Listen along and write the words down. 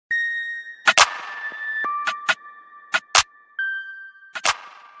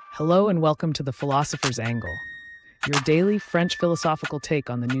Hello and welcome to the Philosopher's Angle, your daily French philosophical take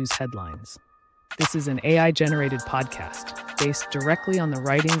on the news headlines. This is an AI-generated podcast based directly on the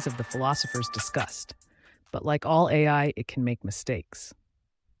writings of the philosophers discussed, but like all AI, it can make mistakes.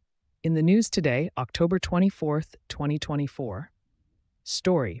 In the news today, October 24th, 2024,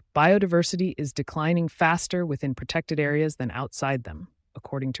 story: biodiversity is declining faster within protected areas than outside them,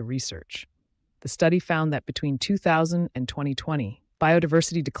 according to research. The study found that between 2000 and 2020,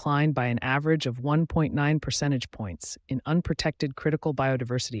 biodiversity declined by an average of 1.9 percentage points in unprotected critical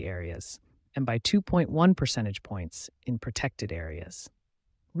biodiversity areas and by 2.1 percentage points in protected areas.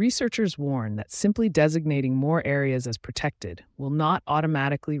 Researchers warn that simply designating more areas as protected will not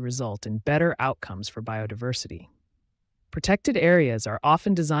automatically result in better outcomes for biodiversity. Protected areas are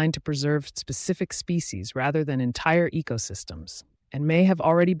often designed to preserve specific species rather than entire ecosystems, and may have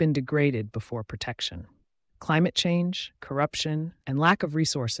already been degraded before protection. Climate change, corruption, and lack of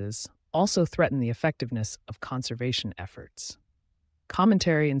resources also threaten the effectiveness of conservation efforts.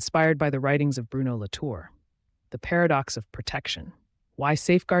 Commentary inspired by the writings of Bruno Latour, The Paradox of Protection: Why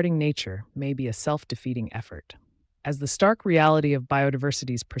Safeguarding Nature May Be a Self-Defeating Effort. As the stark reality of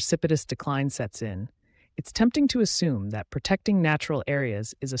biodiversity's precipitous decline sets in, it's tempting to assume that protecting natural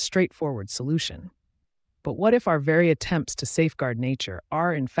areas is a straightforward solution. But what if our very attempts to safeguard nature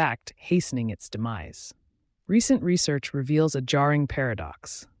are, in fact, hastening its demise? Recent research reveals a jarring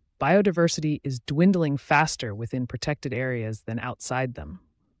paradox. Biodiversity is dwindling faster within protected areas than outside them.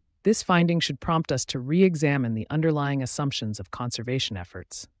 This finding should prompt us to re-examine the underlying assumptions of conservation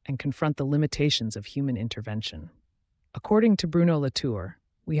efforts and confront the limitations of human intervention. According to Bruno Latour,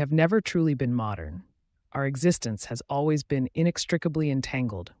 we have never truly been modern. Our existence has always been inextricably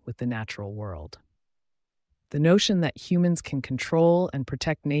entangled with the natural world. The notion that humans can control and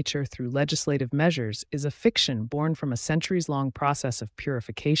protect nature through legislative measures is a fiction born from a centuries-long process of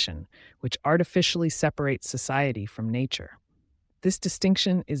purification, which artificially separates society from nature. This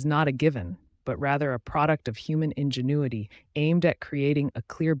distinction is not a given, but rather a product of human ingenuity aimed at creating a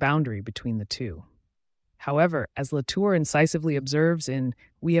clear boundary between the two. However, as Latour incisively observes in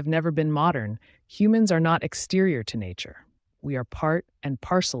We Have Never Been Modern, humans are not exterior to nature. We are part and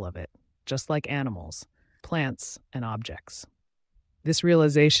parcel of it, just like animals, plants, and objects. This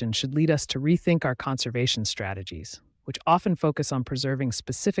realization should lead us to rethink our conservation strategies, which often focus on preserving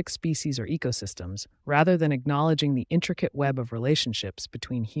specific species or ecosystems rather than acknowledging the intricate web of relationships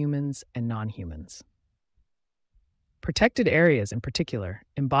between humans and non-humans. Protected areas, in particular,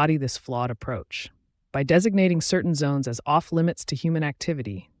 embody this flawed approach. By designating certain zones as off-limits to human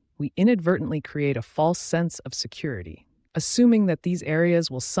activity, we inadvertently create a false sense of security, assuming that these areas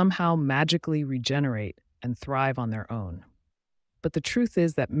will somehow magically regenerate and thrive on their own. But the truth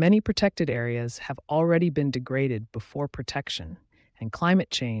is that many protected areas have already been degraded before protection, and climate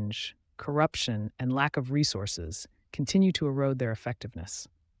change, corruption, and lack of resources continue to erode their effectiveness.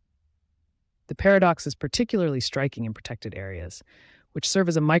 The paradox is particularly striking in protected areas, which serve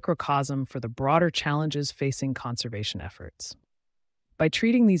as a microcosm for the broader challenges facing conservation efforts. By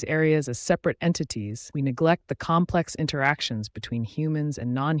treating these areas as separate entities, we neglect the complex interactions between humans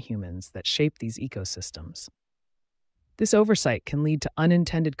and non-humans that shape these ecosystems. This oversight can lead to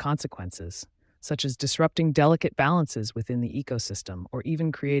unintended consequences, such as disrupting delicate balances within the ecosystem or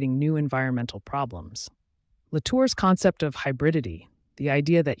even creating new environmental problems. Latour's concept of hybridity, the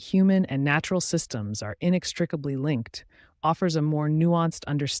idea that human and natural systems are inextricably linked, offers a more nuanced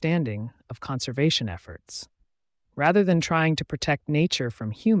understanding of conservation efforts. Rather than trying to protect nature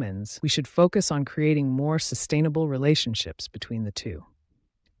from humans, we should focus on creating more sustainable relationships between the two.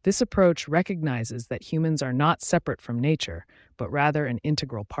 This approach recognizes that humans are not separate from nature, but rather an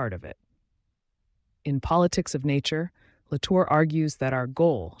integral part of it. In Politics of Nature, Latour argues that our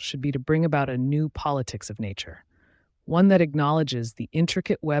goal should be to bring about a new politics of nature, one that acknowledges the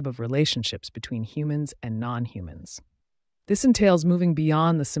intricate web of relationships between humans and non-humans. This entails moving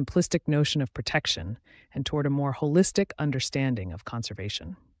beyond the simplistic notion of protection and toward a more holistic understanding of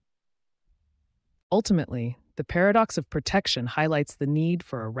conservation. Ultimately, the paradox of protection highlights the need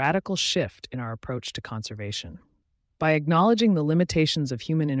for a radical shift in our approach to conservation. By acknowledging the limitations of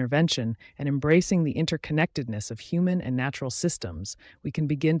human intervention and embracing the interconnectedness of human and natural systems, we can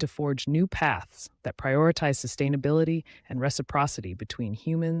begin to forge new paths that prioritize sustainability and reciprocity between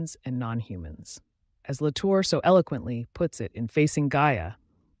humans and non-humans. As Latour so eloquently puts it in Facing Gaia,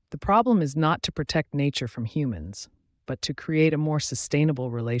 the problem is not to protect nature from humans, but to create a more sustainable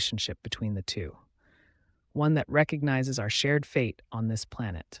relationship between the two, one that recognizes our shared fate on this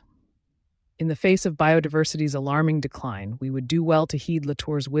planet. In the face of biodiversity's alarming decline, we would do well to heed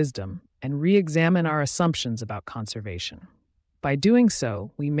Latour's wisdom and re-examine our assumptions about conservation. By doing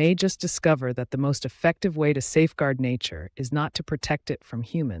so, we may just discover that the most effective way to safeguard nature is not to protect it from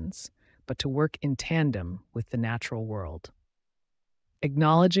humans, but to work in tandem with the natural world,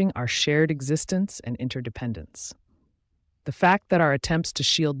 acknowledging our shared existence and interdependence. The fact that our attempts to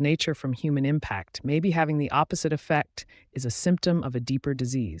shield nature from human impact may be having the opposite effect is a symptom of a deeper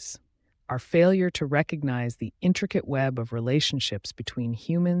disease: our failure to recognize the intricate web of relationships between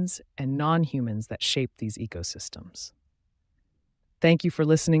humans and non-humans that shape these ecosystems. Thank you for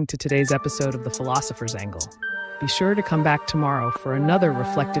listening to today's episode of The Philosopher's Angle. Be sure to come back tomorrow for another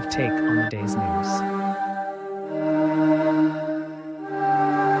reflective take on the day's news.